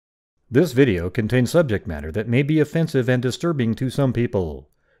This video contains subject matter that may be offensive and disturbing to some people.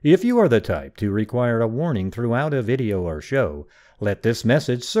 If you are the type to require a warning throughout a video or show, let this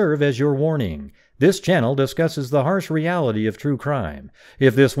message serve as your warning. This channel discusses the harsh reality of true crime.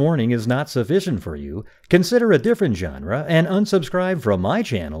 If this warning is not sufficient for you, consider a different genre and unsubscribe from my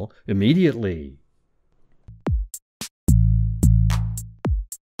channel immediately.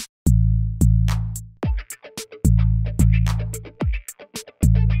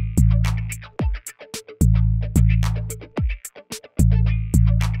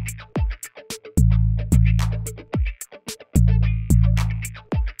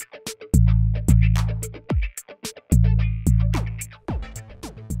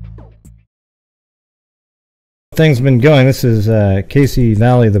 Things been going. This is Casey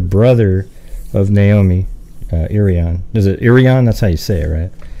Valley, the brother of Naomi Irion. Is it Irion? That's how you say it,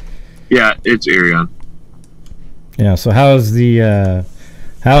 right? Yeah, it's Irion. Yeah. So how was the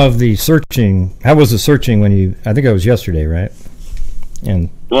searching? How was the searching when you? I think it was yesterday, right? And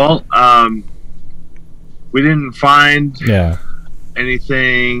well, we didn't find yeah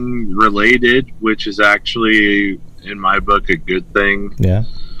anything related, which is actually in my book a good thing. Yeah.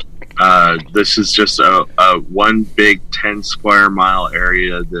 This is just a one big 10 square mile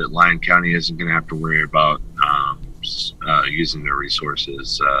area that Lyon County isn't going to have to worry about using their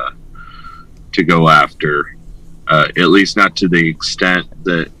resources to go after, at least not to the extent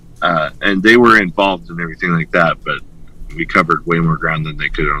that, and they were involved in everything like that, but we covered way more ground than they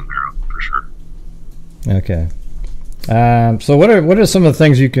could on their own, for sure. Okay. So what are some of the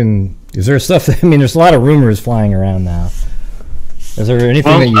things you can, is there stuff that, I mean, there's a lot of rumors flying around now. Is there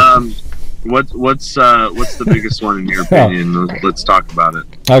anything that you... What's the biggest one in your opinion? Let's talk about it.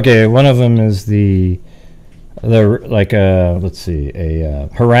 Okay, one of them is the like let's see, a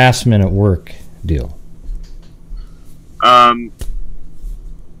harassment at work deal. The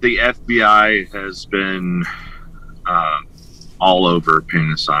FBI has been all over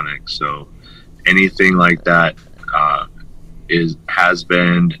Panasonic, so anything like that has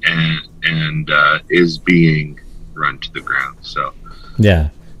been and is being run to the ground. So yeah.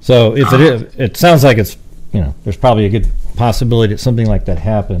 So if it is, it sounds like it's, you know, there's probably a good possibility that something like that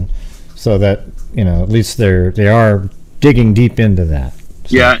happened, so that, you know, at least they are digging deep into that.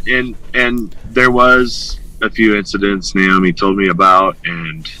 So. Yeah, and there was a few incidents Naomi told me about,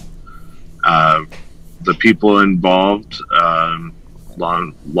 and the people involved,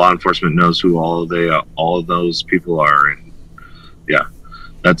 law enforcement knows who all of those people are, and yeah.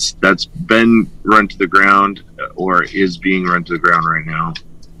 That's been run to the ground, or is being run to the ground right now,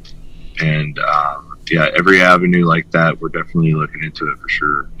 and yeah, every avenue like that, we're definitely looking into it for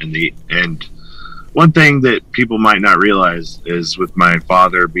sure. And one thing that people might not realize is, with my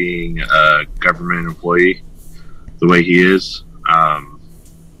father being a government employee, the way he is, the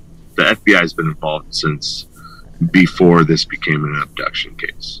FBI has been involved since before this became an abduction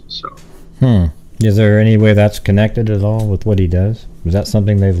case. So. Is there any way that's connected at all with what he does? Is that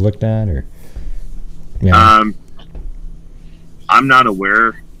something they've looked at, or? Yeah. I'm not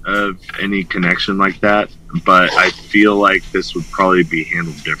aware of any connection like that, but I feel like this would probably be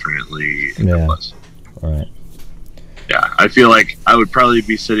handled differently if it was. All right. Yeah, I feel like I would probably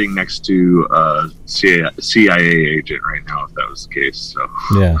be sitting next to a CIA agent right now if that was the case. So.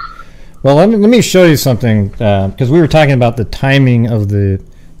 Yeah. Well, let me show you something, because we were talking about the timing of the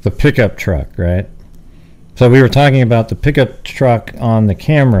pickup truck, right? So we were talking about the pickup truck on the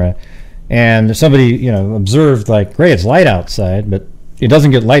camera, and somebody, you know, observed, like, great, it's light outside, but it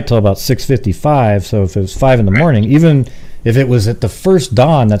doesn't get light till about 6:55. So if it was 5 in the morning, even if it was at the first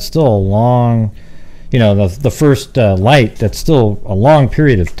dawn, that's still a long, you know, the first light, that's still a long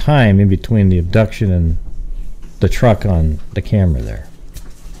period of time in between the abduction and the truck on the camera there.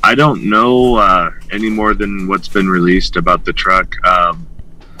 I don't know any more than what's been released about the truck.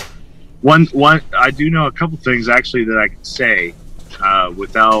 One, I do know a couple things actually that I can say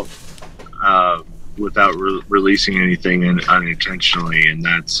without releasing anything unintentionally, and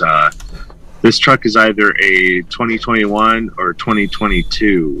that's this truck is either a 2021 or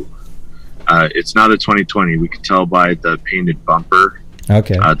 2022. It's not a 2020. We can tell by the painted bumper.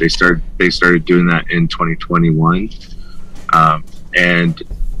 Okay. They started doing that in 2021, and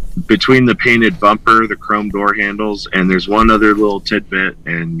between the painted bumper, the chrome door handles, and there's one other little tidbit,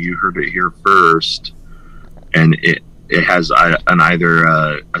 and you heard it here first, and it has either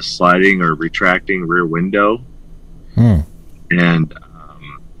a sliding or retracting rear window, and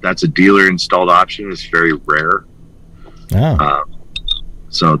that's a dealer installed option. It's very rare.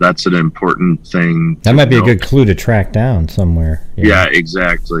 So that's an important thing. That might be a good clue to track down somewhere. Yeah,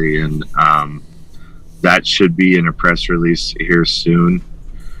 exactly, and that should be in a press release here soon.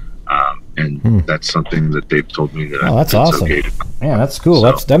 and that's something that they've told me that. Oh, that's awesome. Okay. Yeah, that's cool.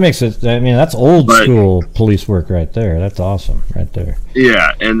 So, That makes it. I mean, that's old school police work right there. That's awesome, right there.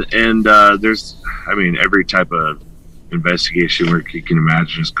 Yeah, and there's, I mean, every type of investigation work you can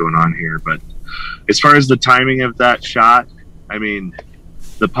imagine is going on here. But as far as the timing of that shot, I mean,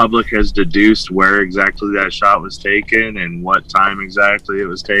 the public has deduced where exactly that shot was taken and what time exactly it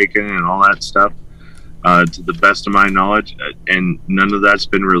was taken and all that stuff. To the best of my knowledge, and none of that's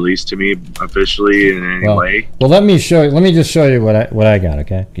been released to me officially in any way. Well, let me show you. Let me just show you what I got.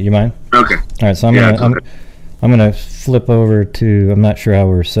 Okay, do you mind? Okay. All right. So I'm gonna flip over to. I'm not sure how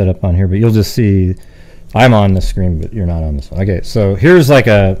we're set up on here, but you'll just see. I'm on the screen, but you're not on this one. Okay. So here's like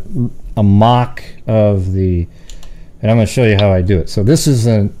a mock of the, and I'm gonna show you how I do it. So this is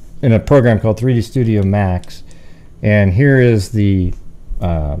in a program called 3D Studio Max, and here is the.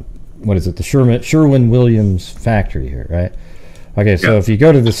 What is it? The Sherwin-Williams factory here, right? Okay, so if you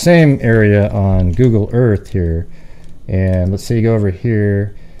go to the same area on Google Earth here, and let's say you go over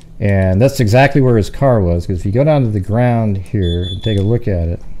here, and that's exactly where his car was, because if you go down to the ground here and take a look at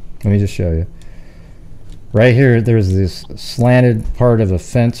it, let me just show you. Right here, there's this slanted part of a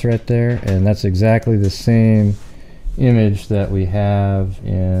fence right there, and that's exactly the same image that we have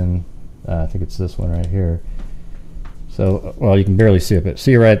in, I think it's this one right here. So, well, you can barely see it, but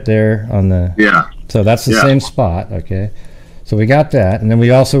see right there on the... Yeah. So that's the same spot, okay? So we got that, and then we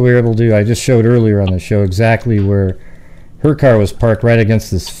also were able to, I just showed earlier on the show exactly where her car was parked right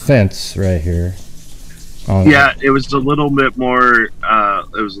against this fence right here. It was a little bit more,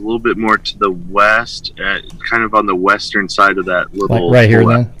 to the west, kind of on the western side of that little... Like right here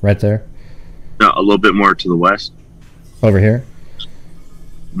then? Right there? No, a little bit more to the west. Over here?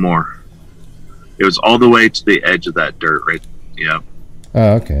 More. It was all the way to the edge of that dirt, right? Yeah.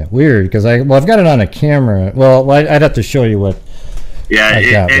 Oh, okay. Weird, because I've got it on a camera. Well, I'd have to show you what. Yeah,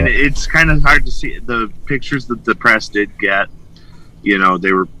 it's kind of hard to see the pictures that the press did get. You know,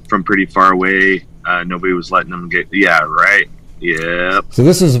 they were from pretty far away. Nobody was letting them get. Yeah, right. Yeah. So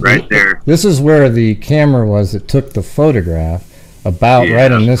this is right there. This is where the camera was that took the photograph. About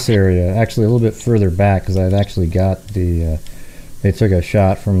right in this area, actually a little bit further back, because I'd actually got the. They took a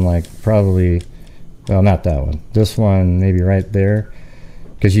shot from like probably. Well, not that one. This one, maybe right there,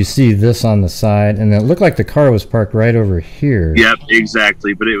 because you see this on the side, and it looked like the car was parked right over here. Yep,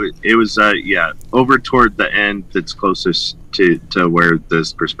 exactly. But it was over toward the end that's closest to where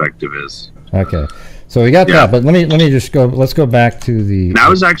this perspective is. Okay, so we got that. But let me just go. Let's go back to the. And I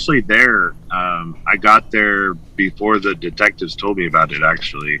was actually there. I got there before the detectives told me about it.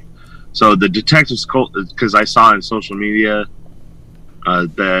 Actually, so the detectives, because I saw on social media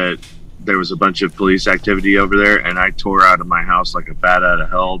that. There was a bunch of police activity over there, and I tore out of my house like a bat out of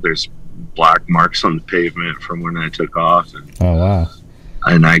hell. There's black marks on the pavement from when I took off. And, oh, wow.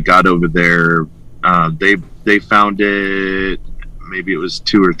 And I got over there. They found it, maybe it was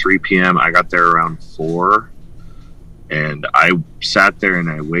 2 or 3 p.m. I got there around 4. And I sat there and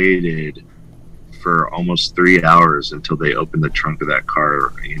I waited for almost 3 hours until they opened the trunk of that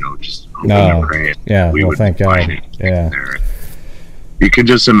car, you know, just hoping and praying. Yeah, well, thank God. Yeah. There. You can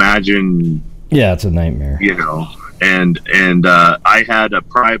just imagine. Yeah, it's a nightmare. You know, and I had a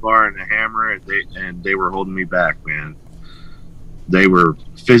pry bar and a hammer, and they were holding me back, man. They were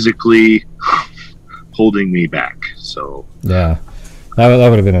physically holding me back. So yeah, that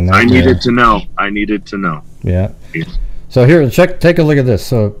would have been a nightmare. I needed to know. Yeah. So here, take a look at this.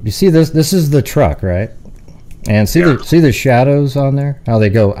 So you see this? This is the truck, right? And see the shadows on there? How they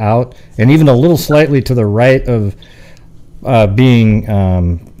go out, and even a little slightly to the right of. Being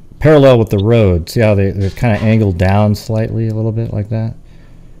parallel with the road. See how they're kind of angled down slightly a little bit like that?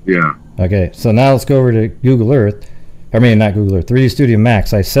 Yeah. Okay, so now let's go over to Google Earth. I mean, not Google Earth, 3D Studio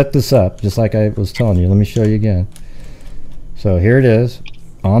Max. I set this up just like I was telling you. Let me show you again. So here it is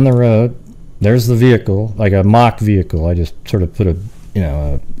on the road. There's the vehicle, like a mock vehicle. I just sort of put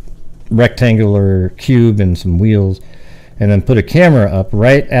a rectangular cube and some wheels, and then put a camera up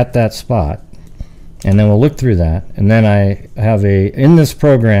right at that spot. And then we'll look through that, and then I have in this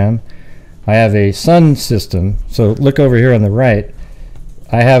program I have a sun system. So look over here on the right,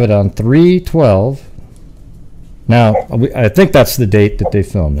 I have it on 3/12. Now I think that's the date that they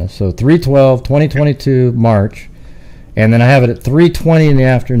filmed this, so 3/12/2022 March, and then I have it at 3:20 in the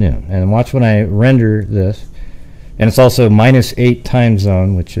afternoon. And watch when I render this, and it's also -8 time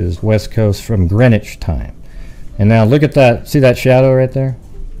zone, which is West Coast from Greenwich time. And now look at that, see that shadow right there?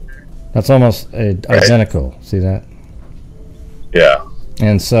 That's almost identical. See that? Yeah.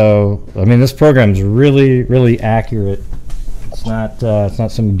 And so, I mean, this program is really, really accurate. It's not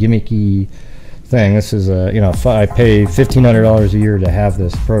some gimmicky thing. This is a, you know, I pay $1,500 a year to have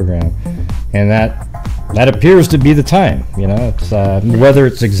this program, and that appears to be the time. You know, it's whether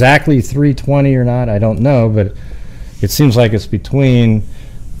it's exactly 3:20 or not, I don't know, but it seems like it's between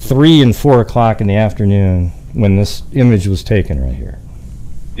 3 and 4 o'clock in the afternoon when this image was taken right here.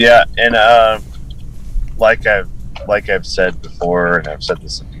 Yeah, and like I've said before, and I've said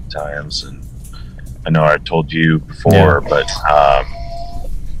this a few times, and I know I told you before, but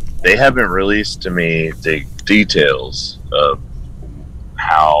they haven't released to me the details of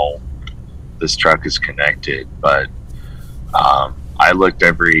how this truck is connected. But I looked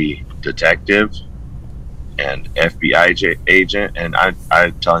every detective and FBI agent, and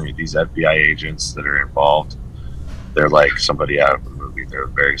I'm telling you, these FBI agents that are involved, they're like somebody out of a movie. They're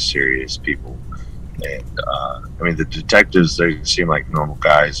very serious people. And I mean, the detectives, they seem like normal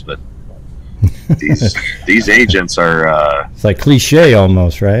guys, but these agents are it's like cliche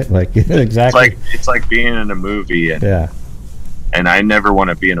almost, right? Like exactly. It's like being in a movie, and yeah. And I never want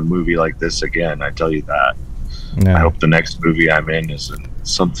to be in a movie like this again. I tell you that. No. I hope the next movie I'm in is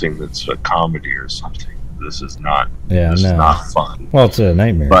something that's a comedy or something. This is not. Yeah, this is no. not fun. Well, it's a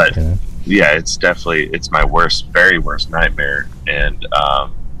nightmare. But you know? yeah, it's my very worst nightmare. And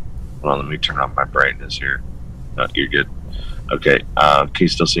well, let me turn on my brightness here. No, you're good. Okay. Can you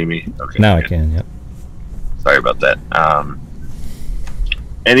still see me? Okay. Now I can. Yep. Sorry about that.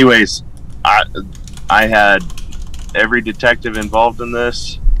 Anyways, I had every detective involved in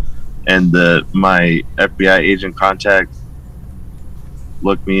this, and my FBI agent contact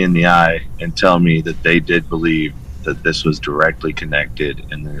look me in the eye and tell me that they did believe that this was directly connected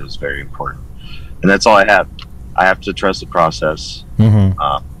and that it was very important. And that's all I have. I have to trust the process.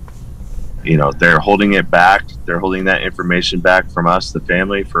 Mm-hmm. You know, they're holding it back. They're holding that information back from us, the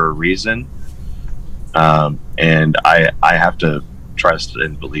family, for a reason. And I have to trust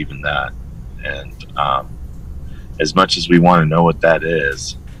and believe in that. And as much as we want to know what that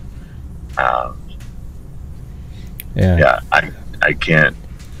is, yeah, I can't.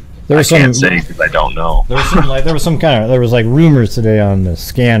 I can't say because I don't know. There was like rumors today on the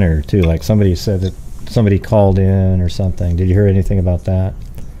scanner too. Like somebody said that somebody called in or something. Did you hear anything about that?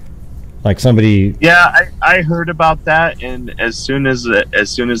 Like somebody. Yeah, I heard about that, and as soon as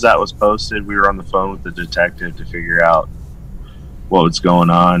that was posted, we were on the phone with the detective to figure out what was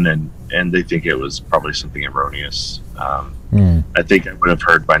going on, and they think it was probably something erroneous. I think I would have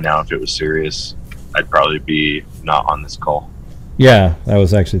heard by now if it was serious. I'd probably be not on this call. Yeah, I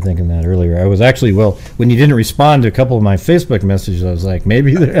was actually thinking that earlier. I was actually, well, when you didn't respond to a couple of my Facebook messages, I was like,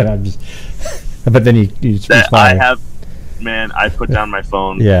 maybe they're but then you responded. I put down my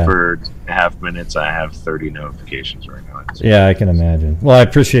phone for a half minutes. I have 30 notifications right now. Yeah, I can imagine. Well, I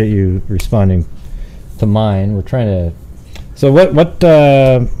appreciate you responding to mine. We're trying to. So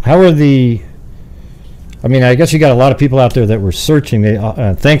how are the? I mean, I guess you got a lot of people out there that were searching. They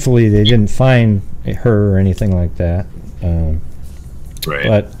thankfully they didn't find her or anything like that. Right.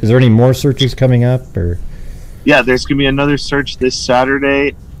 But is there any more searches coming up, or? Yeah, there's gonna be another search this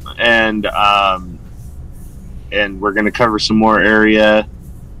Saturday, and we're gonna cover some more area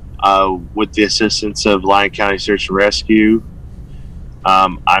with the assistance of Lyon County Search and Rescue.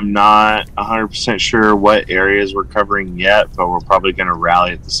 I'm not 100% sure what areas we're covering yet, but we're probably gonna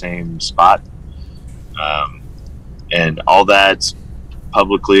rally at the same spot. And all that's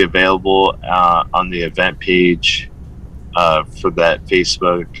publicly available on the event page for that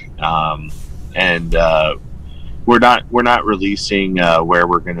Facebook, and we're not releasing where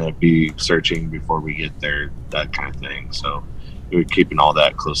we're going to be searching before we get there, that kind of thing. So we're keeping all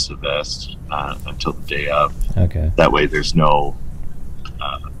that close to the vest until the day of. Okay. That way, there's no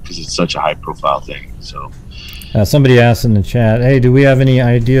because it's such a high profile thing. So. Somebody asked in the chat, "Hey, do we have any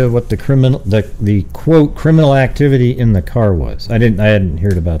idea what the quote criminal activity in the car was?" I hadn't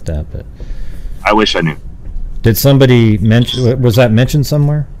heard about that, but I wish I knew. Did somebody mention? Was that mentioned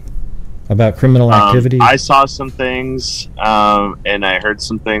somewhere about criminal activity? I saw some things, and I heard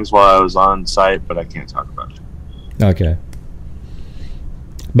some things while I was on site, but I can't talk about it. Okay.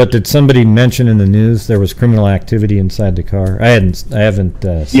 But did somebody mention in the news there was criminal activity inside the car? I haven't seen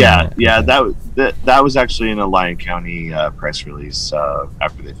that. Yeah, that was actually in a Lyon County press release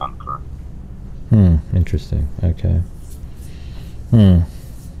after they found the car. Interesting. Okay.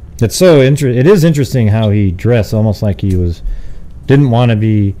 It's so interesting. It is interesting how he dressed, almost like he didn't want to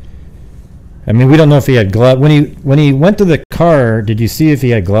be. I mean, we don't know if he had gloves. When he went to the car, did you see if he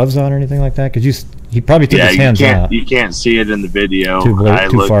had gloves on or anything like that? Because he probably took his hands out. You can't see it in the video.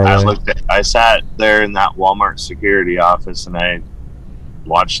 Too far away. I sat there in that Walmart security office and I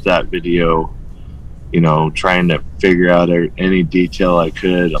watched that video you know, trying to figure out any detail I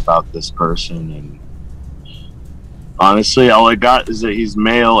could about this person. And honestly, all I got is that he's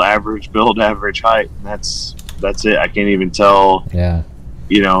male, average build, average height. And that's it. I can't even tell,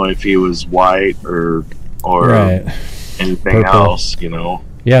 you know, if he was white or anything else, you know.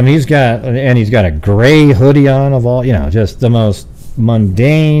 Yeah, I mean, he's got a gray hoodie on of all, you know, just the most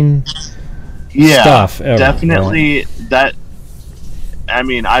mundane stuff ever. Definitely that. I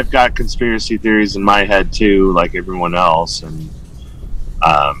mean, I've got conspiracy theories in my head too, like everyone else, and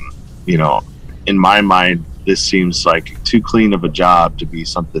you know, in my mind, this seems like too clean of a job to be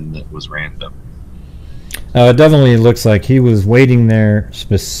something that was random. It definitely looks like he was waiting there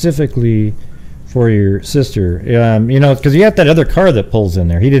specifically for your sister. You know, because you have that other car that pulls in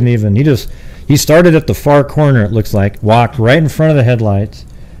there. He started at the far corner, it looks like, walked right in front of the headlights,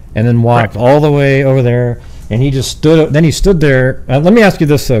 and then walked all the way over there. And he just stood. Then he stood there. Let me ask you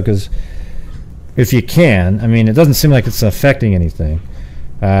this though, because if you can, I mean, it doesn't seem like it's affecting anything.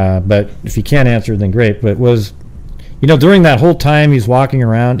 But if you can't answer, then great. But was, you know, during that whole time he's walking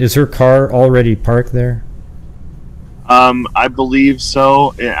around, is her car already parked there? I believe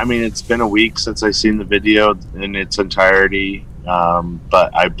so. I mean, it's been a week since I've seen the video in its entirety.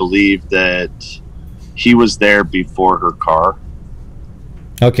 But I believe that he was there before her car.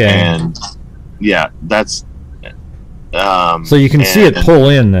 Okay. And yeah, that's. So you can see it pull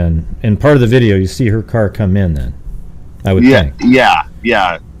in then. In part of the video, you see her car come in then, I would think.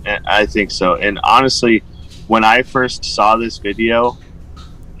 Yeah, I think so. And honestly, when I first saw this video,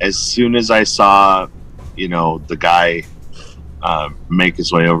 as soon as I saw, you know, the guy make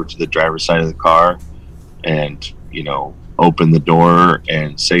his way over to the driver's side of the car and, you know, open the door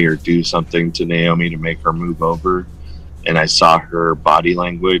and say or do something to Naomi to make her move over, and I saw her body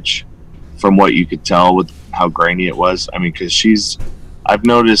language, from what you could tell with how grainy it was. I mean, because I've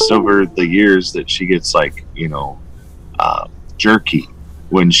noticed over the years that she gets like, you know, jerky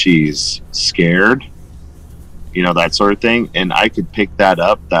when she's scared, you know, that sort of thing. And I could pick that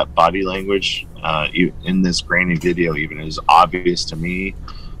up, that body language, in this grainy video. Even it was obvious to me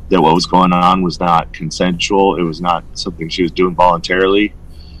that what was going on was not consensual. It was not something she was doing voluntarily.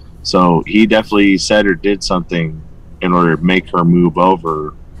 So he definitely said or did something in order to make her move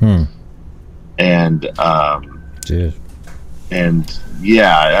over. And and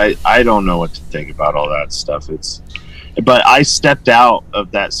yeah, I don't know what to think about all that stuff. But I stepped out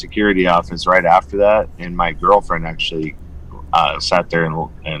of that security office right after that, and my girlfriend actually sat there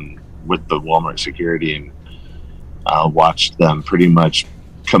and with the Walmart security and watched them pretty much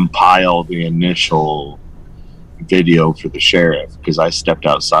compile the initial video for the sheriff, because I stepped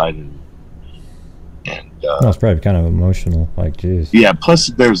outside and that's probably kind of emotional, like, geez. Yeah, plus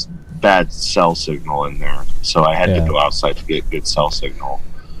there's bad cell signal in there, so I had to go outside to get good cell signal.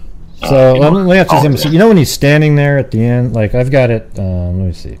 So let me ask you something. You know, when he's standing there at the end, like, I've got it, let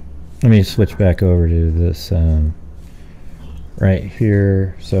me see, let me switch back over to this right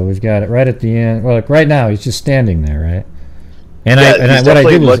here. So we've got it right at the end. Well, like right now he's just standing there, right? And what I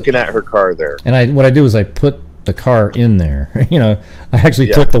did was looking at her car there, and what I do is I put the car in there. You know, I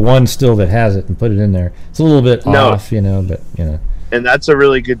actually took the one still that has it and put it in there. It's a little bit off, you know, but you know. And that's a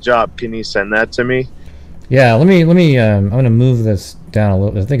really good job. Can you send that to me? Yeah, let me I'm going to move this down a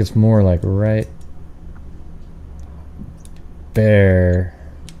little. I think it's more like right there.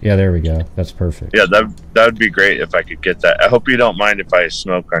 Yeah, there we go. That's perfect. Yeah, that would be great if I could get that. I hope you don't mind if I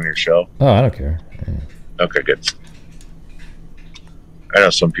smoke on your show. Oh, I don't care. Yeah. Okay, good. I know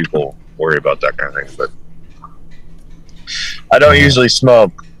some people worry about that kind of thing, but I don't usually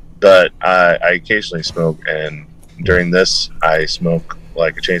smoke, but I occasionally smoke, and during this, I smoke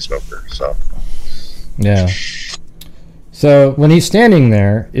like a chain smoker. So, yeah. So when he's standing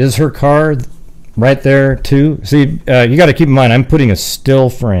there, is her car right there too? See, you got to keep in mind, I'm putting a still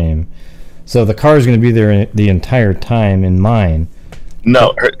frame, so the car is going to be there the entire time in mine.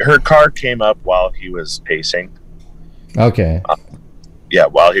 No, her car came up while he was pacing. Okay. Yeah,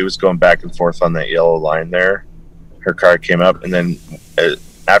 while he was going back and forth on that yellow line there, her car came up, and then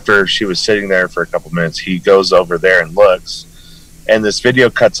after she was sitting there for a couple minutes, he goes over there and looks, and this video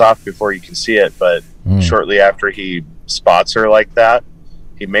cuts off before you can see it, but shortly after he spots her like that,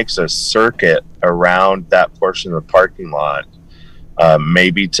 he makes a circuit around that portion of the parking lot,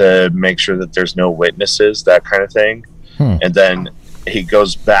 maybe to make sure that there's no witnesses, that kind of thing. And then he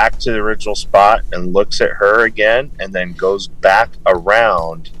goes back to the original spot and looks at her again, and then goes back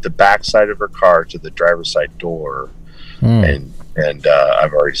around the back side of her car to the driver's side door. And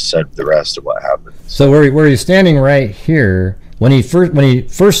I've already said the rest of what happened. So where he's standing right here, when he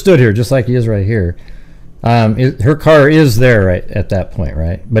first stood here, just like he is right here, Her car is there right at that point,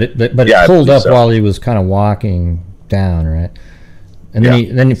 right? But it pulled up while he was kind of walking down, right? And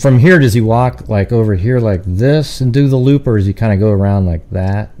then from here, does he walk like over here like this and do the loop, or does he kind of go around like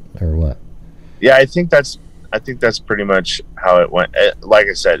that, or what? Yeah, I think that's pretty much how it went. Like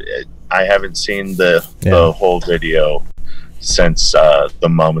I said, I haven't seen the whole video since the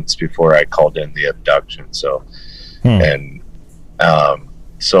moments before I called in the abduction. So,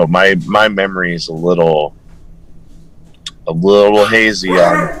 so my memory is a little hazy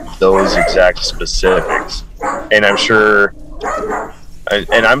on those exact specifics, and I'm sure.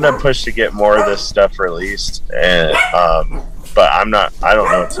 And I'm gonna push to get more of this stuff released, and but I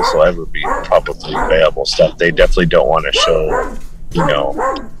don't know if this will ever be publicly available stuff. They definitely don't want to show,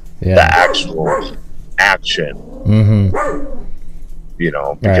 the actual action,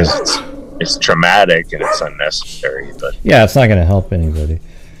 because it's traumatic and it's unnecessary. But yeah, it's not gonna help anybody.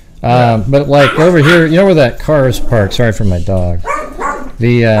 But like over here, where that car is parked. Sorry for my dog.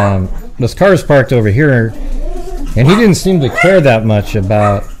 This car is parked over here. And he didn't seem to care that much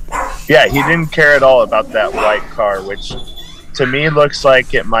about... Yeah, he didn't care at all about that white car, which to me looks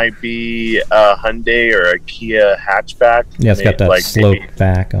like it might be a Hyundai or a Kia hatchback. Yeah, it's got that slope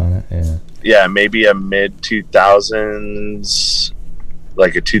back on it, Yeah, maybe a mid-2000s,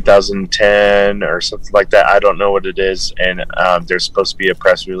 like a 2010 or something like that. I don't know what it is. And there's supposed to be a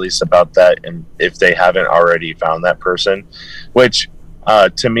press release about that, and if they haven't already found that person. Which,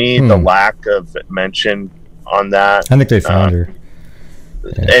 to me, the lack of mention... on that, I think they found her,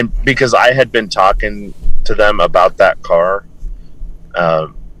 and because I had been talking to them about that car,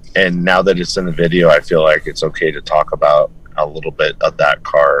 and now that it's in the video, I feel like it's okay to talk about a little bit of that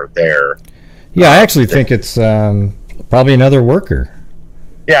car there. Yeah, I actually think it's probably another worker.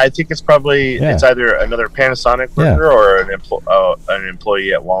 Yeah, I think it's probably it's either another Panasonic worker or an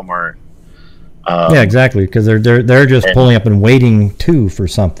employee at Walmart. Yeah, exactly, because they're just pulling up and waiting for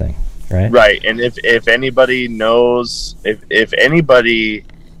something. Right. And if anybody knows, if anybody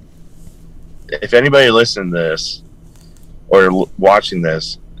listening to this or watching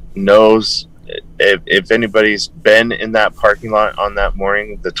this knows, if anybody's been in that parking lot on that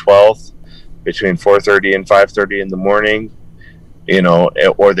morning, the 12th, between 4:30 and 5:30 in the morning,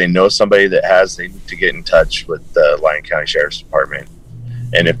 or they know somebody that has, they need to get in touch with the Lyon County Sheriff's Department.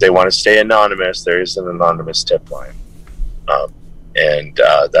 And if they want to stay anonymous, there is an anonymous tip line. And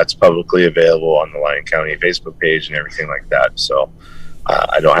that's publicly available on the Lyon County Facebook page and everything like that. So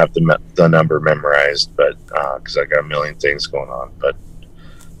I don't have the number memorized, but because I got a million things going on. But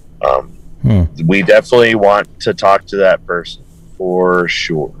we definitely want to talk to that person for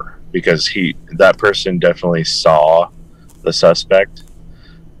sure, because that person definitely saw the suspect.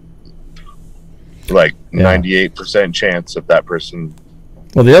 Like 98% chance of that person.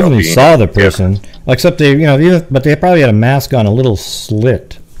 Well, they definitely saw the person, except they, but they probably had a mask on, a little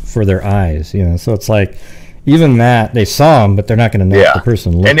slit for their eyes, So it's like, even that they saw him, but they're not going to know if the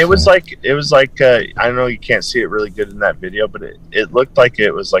person looks. And it was like I don't know, you can't see it really good in that video, but it looked like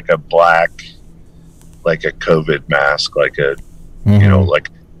it was like a black, like a COVID mask, like a like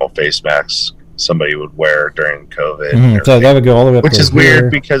a face mask somebody would wear during COVID. So that would go all the way up, which is weird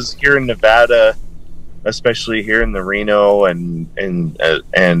because here in Nevada, especially here in the Reno and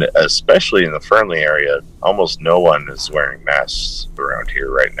especially in the Fernley area, almost no one is wearing masks around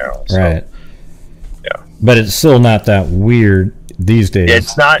here right now. So, right. Yeah. But it's still not that weird these days.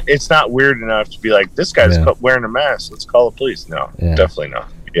 It's not weird enough to be like, this guy's wearing a mask, let's call the police. No, definitely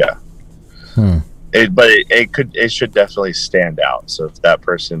not. Yeah. It should definitely stand out. So if that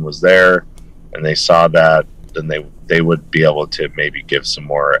person was there and they saw that, then they would be able to maybe give some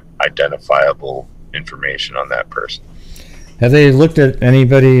more identifiable information on that person. Have they looked at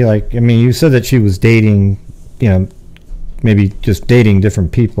anybody, like, I mean, you said that she was dating, maybe just dating different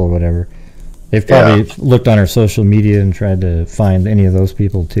people or whatever. They've probably looked on her social media and tried to find any of those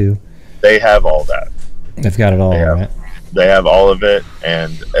people too. They have all that. They've got it all, right? They have all of it,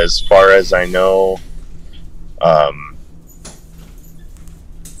 and as far as I know, I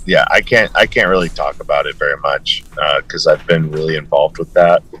can't really talk about it very much because I've been really involved with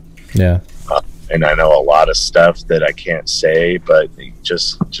that. Yeah. And I know a lot of stuff that I can't say, but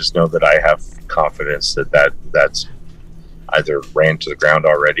just know that I have confidence that's either ran to the ground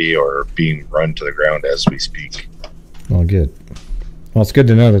already or being run to the ground as we speak. Well, good. Well, it's good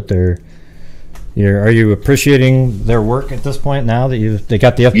to know that are you appreciating their work at this point now that they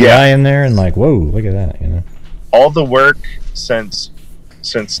got the FBI in there and like, whoa, look at that, All the work since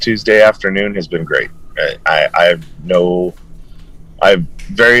Tuesday afternoon has been great. I have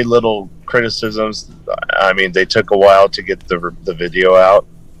very little criticisms. I mean, they took a while to get the video out,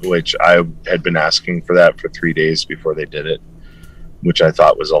 which I had been asking for that for 3 days before they did it, which I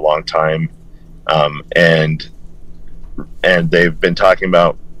thought was a long time. And they've been talking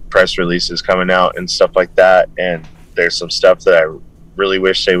about press releases coming out and stuff like that. And there's some stuff that I really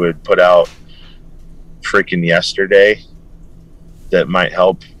wish they would put out freaking yesterday that might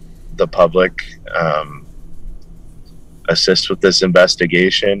help the public assist with this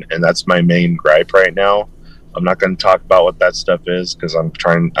investigation. And that's my main gripe right now. I'm not going to talk about what that stuff is because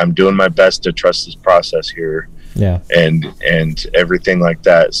I'm doing my best to trust this process here. Yeah. And everything like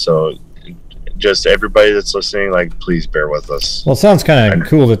that. So just everybody that's listening, like, please bear with us. Well, it sounds kind of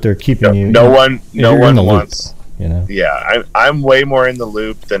cool that they're keeping you. No one wants. You know. Yeah, I'm way more in the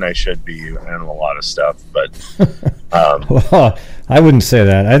loop than I should be on a lot of stuff, but well, I wouldn't say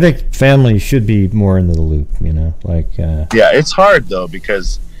that. I think family should be more into the loop. You know, like. Yeah, it's hard though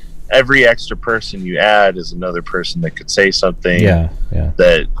because every extra person you add is another person that could say something. Yeah.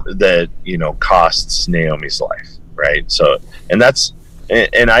 That costs Naomi's life, right? So, and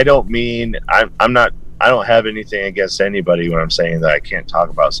I don't mean I don't have anything against anybody when I'm saying that I can't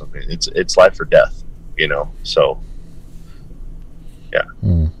talk about something. It's life or death. So yeah.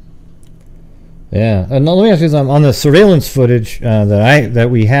 Yeah, and let me ask you something on the surveillance footage that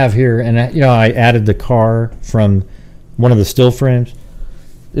we have here, and I added the car from one of the still frames.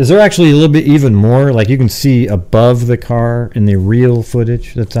 Is there actually a little bit even more, like you can see above the car in the real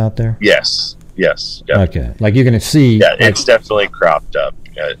footage that's out there? Yes. Definitely. Okay, like you can see. Yeah, it's definitely cropped up,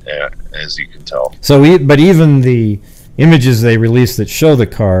 as you can tell. So, but even the images they released that show the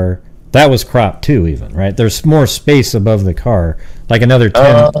car. That was cropped too, even, right? There's more space above the car, like another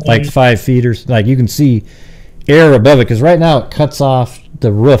 10, like 5 feet or like you can see air above it because right now it cuts off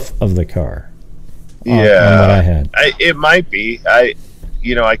the roof of the car. On what I had. It might be. I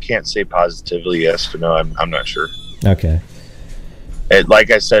can't say positively yes or no. I'm not sure. Okay.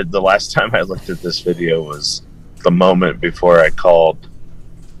 Like I said, the last time I looked at this video was the moment before I called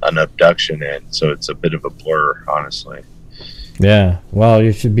an abduction in, so it's a bit of a blur, honestly. Yeah, well,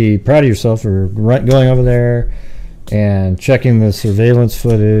 you should be proud of yourself for going over there and checking the surveillance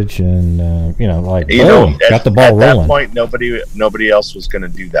footage, and got the ball rolling. At that point, nobody else was going to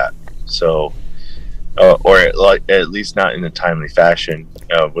do that. So, or at least not in a timely fashion,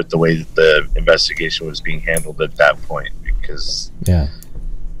 with the way that the investigation was being handled at that point. Because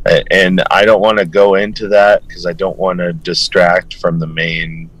and I don't want to go into that because I don't want to distract from the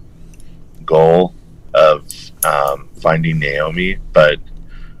main goal of finding Naomi, but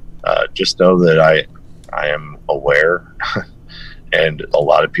just know that I am aware and a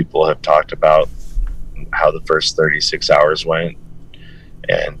lot of people have talked about how the first 36 hours went,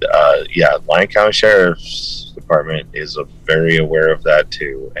 and Lyon County Sheriff's Department is very aware of that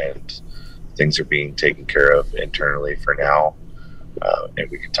too, and things are being taken care of internally for now, and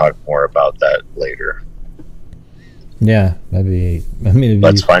we can talk more about that later. Yeah,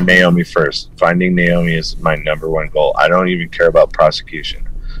 let's find Naomi first. Finding Naomi is my #1 goal. I don't even care about prosecution.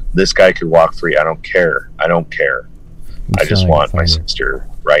 This guy could walk free. I don't care. I just want my sister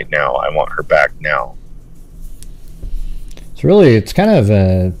right now. I want her back now. It's kind of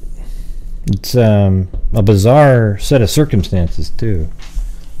a bizarre set of circumstances too.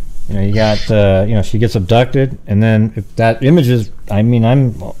 You got she gets abducted, and then if that image is, I'm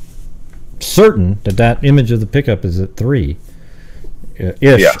certain that image of the pickup is at 3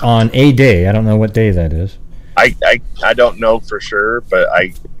 ish on a day. I don't know what day that is. I don't know for sure, but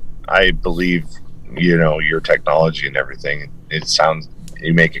I believe your technology and everything.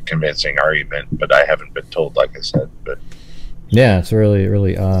 You make a convincing argument, but I haven't been told, like I said. But yeah, it's really,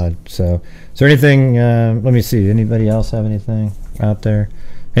 really odd. So is there anything, let me see, anybody else have anything out there,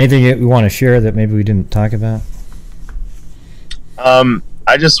 anything that we want to share that maybe we didn't talk about?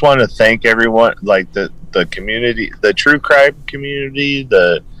 I just want to thank everyone, like the community, the true crime community,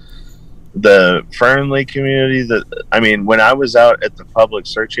 the Fernley community. When I was out at the public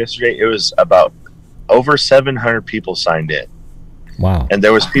search yesterday, it was about over 700 people signed in. Wow! And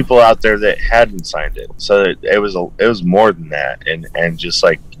there was people out there that hadn't signed in, so it was more than that. And just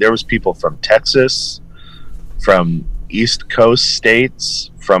like there was people from Texas, from East Coast states,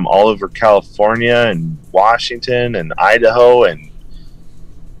 from all over California and Washington and Idaho, and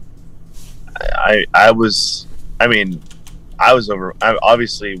I was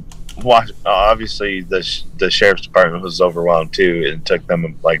obviously the sheriff's department was overwhelmed too. It took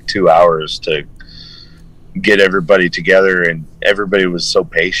them like 2 hours to get everybody together, and everybody was so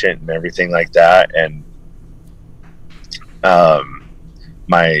patient and everything like that. And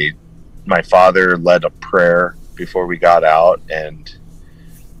my father led a prayer before we got out, and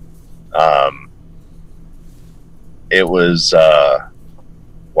it was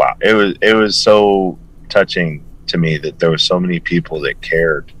wow, it was so touching to me that there were so many people that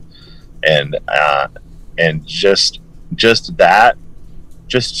cared, and just that,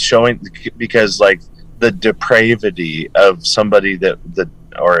 just showing, because like the depravity of somebody that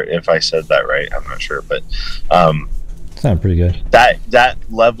or if I said that right, I'm not sure, but sound pretty good. That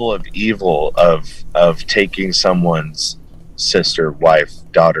level of evil of taking someone's sister, wife,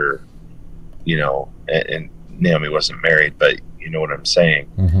 daughter, you know, and Naomi wasn't married, but you know what I'm saying.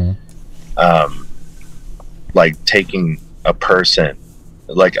 Mm-hmm. Like taking a person,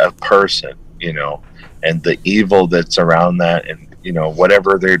 you know, and the evil that's around that, and you know,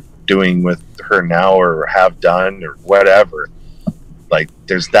 whatever they're doing with her now or have done or whatever, like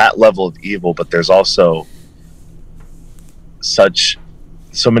there's that level of evil, but there's also so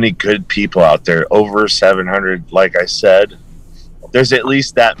many good people out there, over 700. Like I said, there's at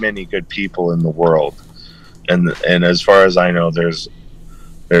least that many good people in the world, and as far as I know, there's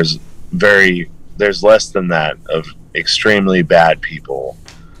less than that of extremely bad people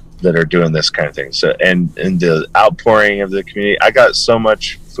that are doing this kind of thing. So and the outpouring of the community, I got so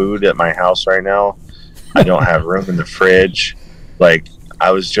much food at my house right now, I don't have room in the fridge. Like,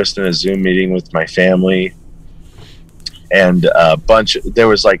 I was just in a Zoom meeting with my family, and there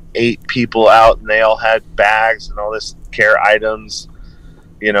was like 8 people out, and they all had bags and all this care items,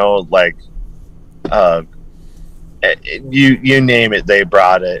 you know, like you name it, they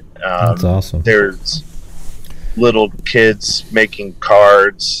brought it. That's awesome. There's little kids making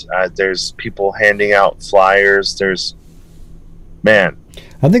cards, there's people handing out flyers,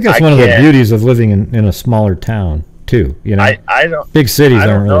 I think that's one of the beauties of living in a smaller town too, you know. I don't, big cities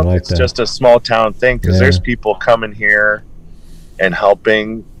aren't really like it's that. just a small town thing, because there's people coming here and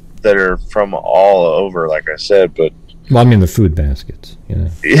helping that are from all over, like I said. But well, I mean the food baskets, you know.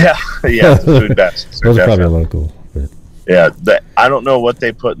 Yeah, the food baskets. Those are probably local, but yeah, I don't know what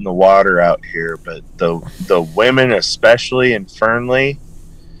they put in the water out here, but the women, especially in Fernley,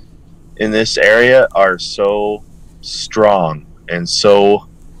 in this area, are so strong and so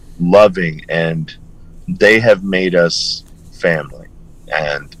loving, and they have made us family.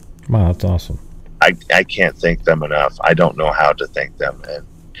 And wow, that's awesome. I can't thank them enough. I don't know how to thank them. And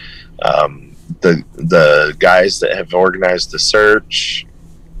the guys that have organized the search,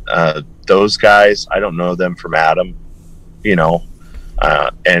 those guys, I don't know them from Adam, you know.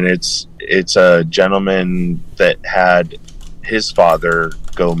 And it's a gentleman that had his father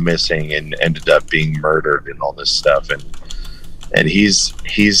go missing and ended up being murdered and all this stuff, and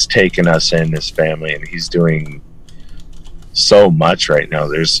he's taken us in his family, and he's doing so much right now.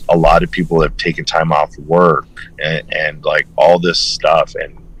 There's a lot of people that have taken time off work and like all this stuff,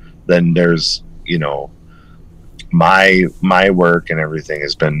 and then there's, you know, my work and everything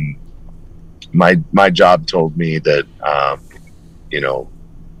has been, my job told me that you know,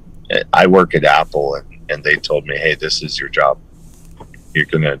 I work at Apple, and they told me, hey, this is your job, you're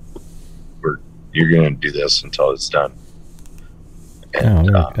gonna do this until it's done.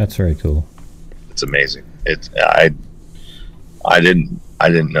 And that's very cool. It's amazing. I didn't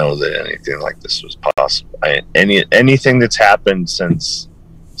know that anything like this was possible. Anything that's happened since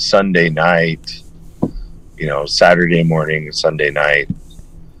Sunday night, you know, Saturday morning and Sunday night,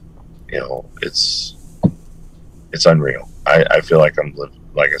 you know, it's unreal. I feel like I'm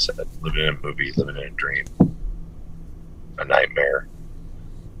like I said, living in a movie, living in a dream, a nightmare.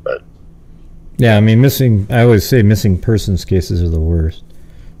 But yeah, I mean, I always say missing persons cases are the worst,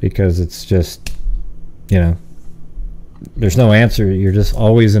 because it's just, you know, there's no answer. You're just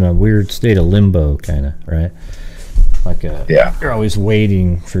always in a weird state of limbo, kind of, right? Like you're always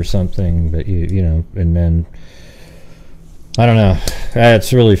waiting for something, but you know, and then I don't know.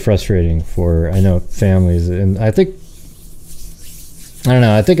 It's really frustrating for, I know, families, and I think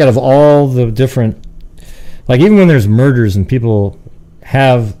out of all the different, like, even when there's murders and people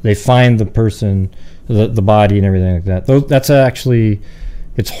they find the person, the body and everything like that, that's actually,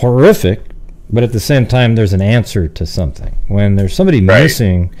 it's horrific, but at the same time there's an answer to something. When there's somebody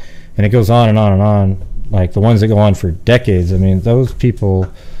missing and it goes on and on and on, like the ones that go on for decades, I mean, those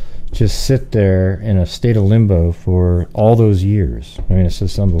people just sit there in a state of limbo for all those years. I mean, it's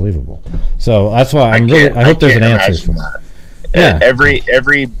just unbelievable. So that's why I hope there's an answer for that. Yeah.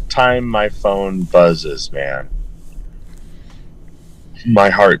 Every time my phone buzzes, man, my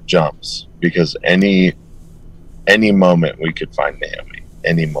heart jumps, because any moment we could find Naomi,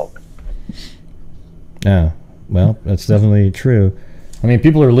 any moment. Yeah, well, that's definitely true. I mean,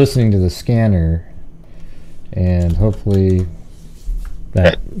 people are listening to the scanner, and hopefully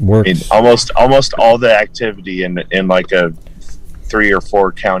that works. I mean, almost all the activity in like a 3 or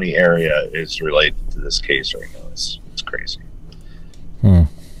 4 county area is related to this case right now. It's crazy.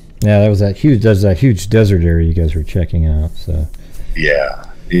 Yeah, that was that huge. There's that huge desert area you guys were checking out. So. Yeah.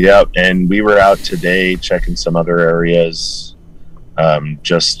 Yep. And we were out today checking some other areas. And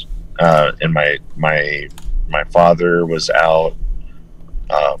my father was out,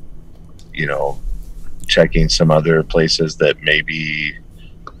 you know, checking some other places that maybe,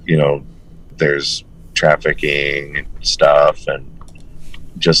 you know, there's trafficking and stuff, and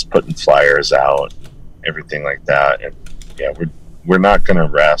just putting flyers out, everything like that. And yeah, we're not going to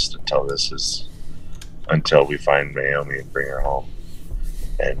rest until we find Naomi and bring her home.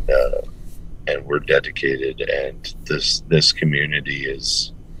 And we're dedicated, and this community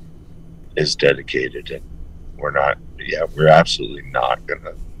is dedicated, and we're absolutely not going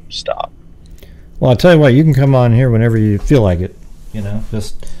to stop. Well, I'll tell you what, you can come on here whenever you feel like it. You know,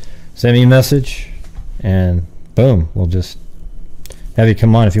 just send me a message, and boom, we'll just have you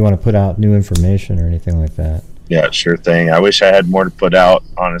come on if you want to put out new information or anything like that. Yeah, sure thing. I wish I had more to put out,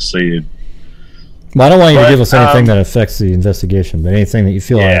 honestly. Well, I don't want you to give us anything that affects the investigation, but anything that you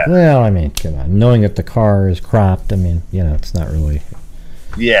feel like, well, I mean, come on, knowing that the car is cropped, I mean, you know, it's not really.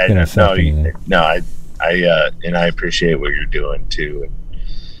 Yeah, I appreciate what you're doing too.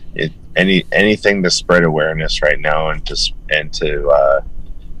 Anything to spread awareness right now, and to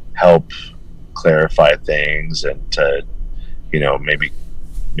help clarify things, and to, you know, maybe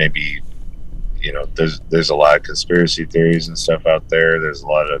you know, there's a lot of conspiracy theories and stuff out there. There's a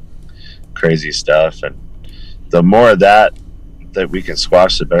lot of crazy stuff, and the more of that we can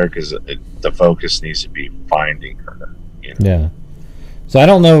squash, the better, because the focus needs to be finding her. You know? Yeah. So I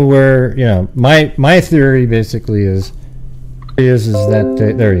don't know where, you know, my theory basically is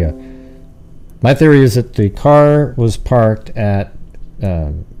that there you go. My theory is that the car was parked at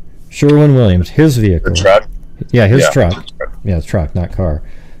Sherwin-Williams, his vehicle. The truck? Yeah, his truck. Yeah, his truck, not car.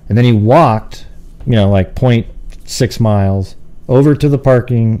 And then he walked, you know, like 0.6 miles over to the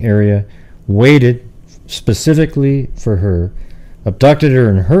parking area, waited specifically for her, abducted her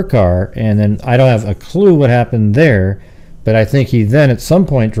in her car, and then I don't have a clue what happened there, but I think he then at some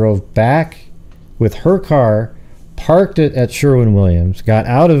point drove back with her car, parked it at Sherwin-Williams, got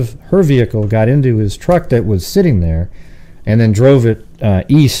out of her vehicle, got into his truck that was sitting there, and then drove it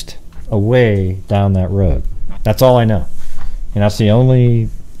east away down that road. That's all I know. And that's the only...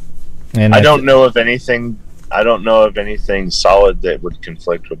 And I don't know of anything solid that would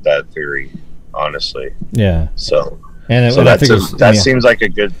conflict with that theory, honestly. Yeah. So that seems like a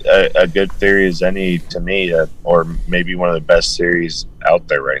good theory as any to me, or maybe one of the best theories out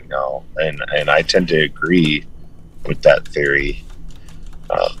there right now. And I tend to agree with that theory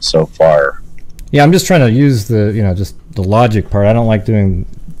so far. Yeah, I'm just trying to use the, you know, just the logic part. I don't like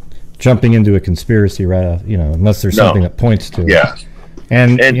jumping into a conspiracy right off, you know, unless there's something that points to it. Yeah.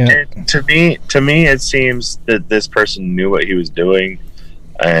 And you know, and to me, it seems that this person knew what he was doing,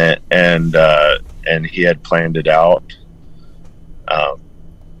 and he had planned it out.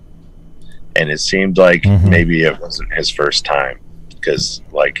 And it seemed like maybe it wasn't his first time, because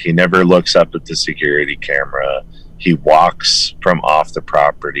like he never looks up at the security camera. He walks from off the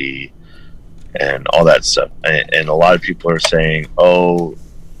property and all that stuff. And a lot of people are saying, oh,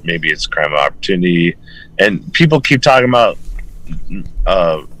 maybe it's crime of opportunity. And people keep talking about,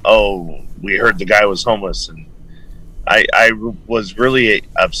 oh, we heard the guy was homeless. And I was really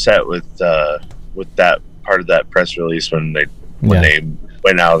upset with that part of that press release when they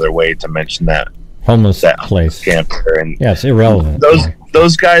went out of their way to mention that homeless place camper. And yeah, it's irrelevant.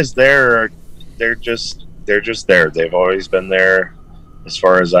 Those guys there they're just there. They've always been there, as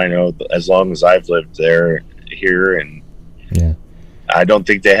far as I know, as long as I've lived here, and yeah, I don't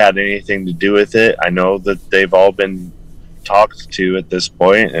think they had anything to do with it. I know that they've all been talked to at this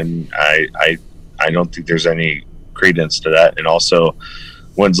point, and I don't think there's any credence to that. And also,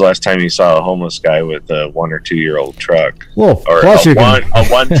 when's the last time you saw a homeless guy with a 1 or 2 year old truck? Well, or a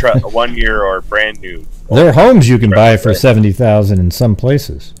 1 year or brand new. There are homes you can buy for $70,000 in some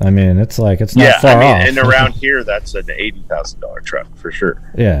places. I mean, it's not far off. And around here, that's an $80,000 truck for sure.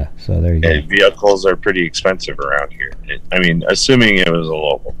 Yeah, so there you go. And vehicles are pretty expensive around here. I mean, assuming it was a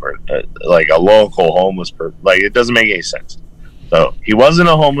local person, like a local homeless person, like it doesn't make any sense. So he wasn't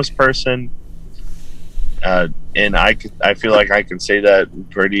a homeless person, and I feel like I can say that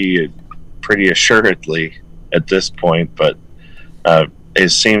pretty assuredly at this point. But it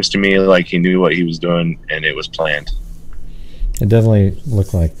seems to me like he knew what he was doing, and it was planned. It definitely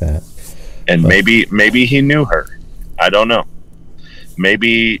looked like that. And maybe he knew her. I don't know.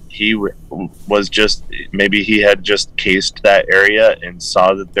 Maybe he had just cased that area and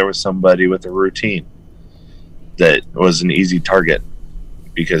saw that there was somebody with a routine that was an easy target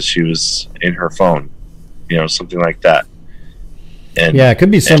because she was in her phone, you know, something like that. And yeah, it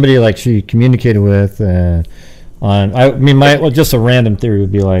could be somebody like she communicated with just a random theory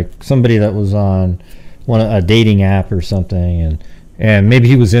would be like somebody that was on a dating app or something, and maybe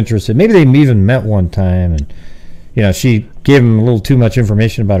he was interested. Maybe they even met one time, and she gave him a little too much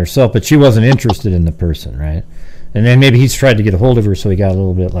information about herself, but she wasn't interested in the person, right? And then maybe he's tried to get a hold of her, so he got a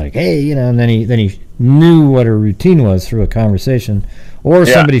little bit like, hey, and then he knew what her routine was through a conversation, or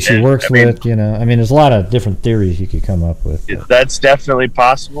somebody she works with. There's a lot of different theories you could come up with. That's definitely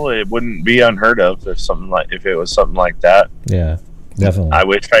possible. It wouldn't be unheard of if it was something like that. Yeah, definitely. I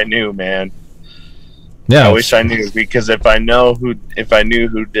wish I knew, man. Yeah, I wish I knew, because if I knew who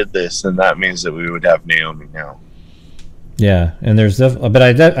did this, then that means that we would have Naomi now. Yeah, and but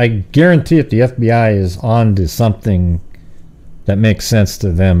I guarantee if the FBI is on to something that makes sense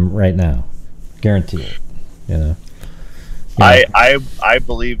to them right now, guarantee it. I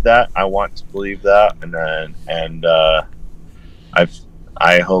believe that. I want to believe that, and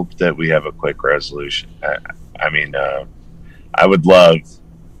I hope that we have a quick resolution. I would love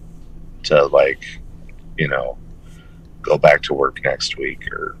to go back to work next week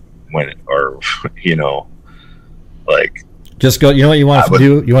just go. You know what you want to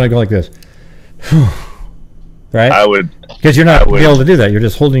do? You want to go like this, right? I would, because you're not be able to do that. You're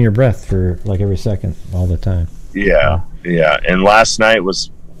just holding your breath for like every second all the time. Yeah. And last night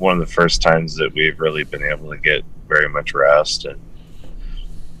was one of the first times that we've really been able to get very much rest, and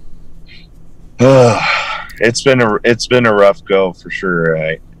it's been a rough go for sure.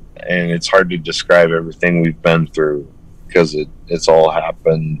 And it's hard to describe everything we've been through, because it's all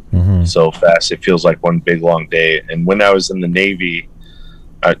happened so fast. It feels like one big long day. And when I was in the Navy,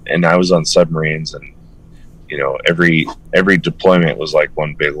 and I was on submarines, and every deployment was like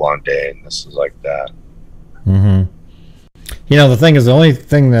one big long day, and this is like that. The thing is, the only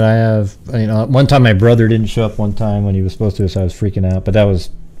thing that I have, one time my brother didn't show up one time when he was supposed to, so I was freaking out, but that was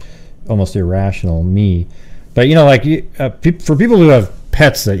almost irrational, me. But for people who have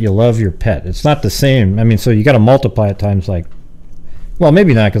pets that you love your pet, it's not the same. So you got to multiply it times well,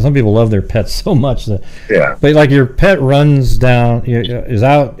 maybe not, because some people love their pets so much that, but like your pet runs down, is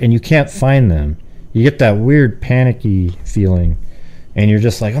out, and you can't find them. You get that weird panicky feeling, and you're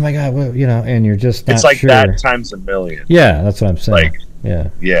just like, oh my god, well, and you're just not it's like sure. That times a million. Yeah, that's what I'm saying.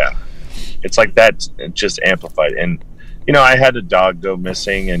 It's like that, just amplified. And I had a dog go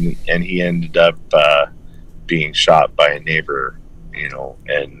missing, and he ended up being shot by a neighbor,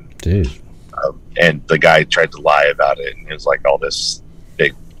 and and the guy tried to lie about it, and it was like all this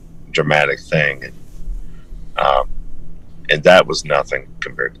big dramatic thing, and that was nothing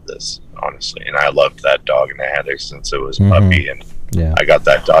compared to this, honestly. And I loved that dog, and I had it since it was a puppy, and I got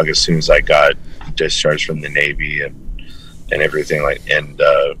that dog as soon as I got discharged from the Navy, and everything, and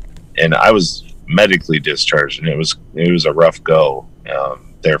I was medically discharged, and it was a rough go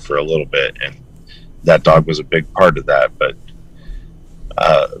there for a little bit, and that dog was a big part of that. But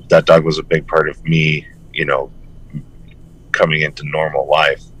that dog was a big part of me, coming into normal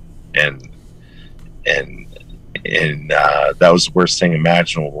life, and that was the worst thing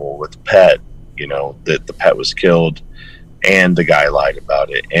imaginable with the pet, that the pet was killed, and the guy lied about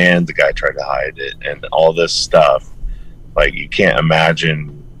it, and the guy tried to hide it, and all this stuff. Like, you can't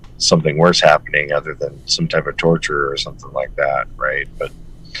imagine something worse happening other than some type of torture or something like that, right? But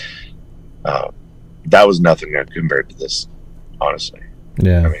that was nothing compared to this, honestly.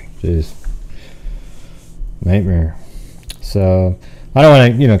 Yeah, jeez, nightmare. So I don't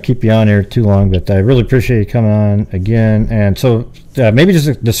want to keep you on here too long, but I really appreciate you coming on again. And so maybe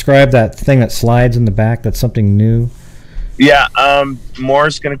just describe that thing that slides in the back. That's something new. Yeah, more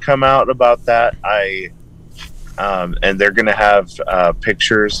is going to come out about that. And they're going to have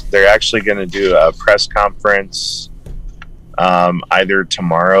pictures. They're actually going to do a press conference either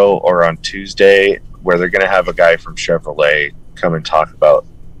tomorrow or on Tuesday, where they're going to have a guy from Chevrolet come and talk about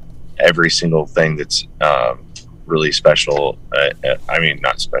every single thing that's really special.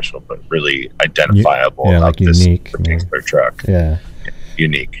 Not special, but really identifiable about like this unique, particular truck. Yeah,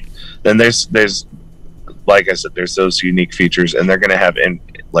 unique. Then there's like I said, there's those unique features, and they're going to have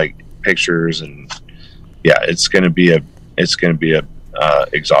pictures, and it's going to be a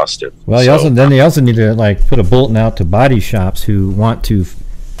exhaustive. Well, you also need to put a bulletin out to body shops who want to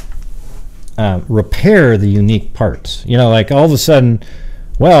repair the unique parts. All of a sudden,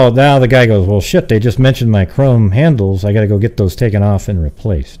 well, now the guy goes, well, shit, they just mentioned my chrome handles. I got to go get those taken off and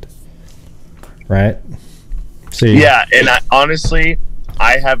replaced. Right? See? Yeah, and honestly,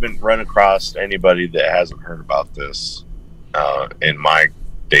 I haven't run across anybody that hasn't heard about this in my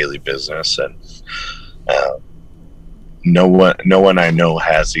daily business, and no one I know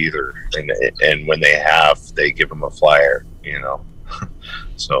has either. And when they have, they give them a flyer.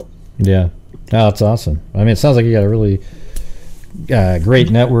 So yeah, no, that's awesome. I mean, it sounds like you got a really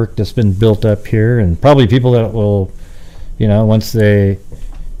great network that's been built up here, and probably people that will, you know, once they,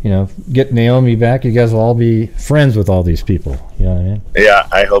 you know, get Naomi back, you guys will all be friends with all these people. You know what I mean? Yeah,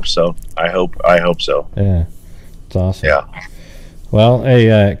 I hope so. I hope so. Yeah, it's awesome. Yeah. Well,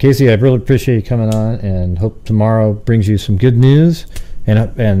 hey, Casey, I really appreciate you coming on, and hope tomorrow brings you some good news,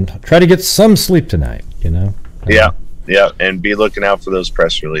 and try to get some sleep tonight, you know? Yeah, and be looking out for those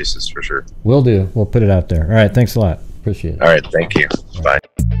press releases for sure. Will do. We'll put it out there. All right, thanks a lot. Appreciate it. All right, thank you. Bye.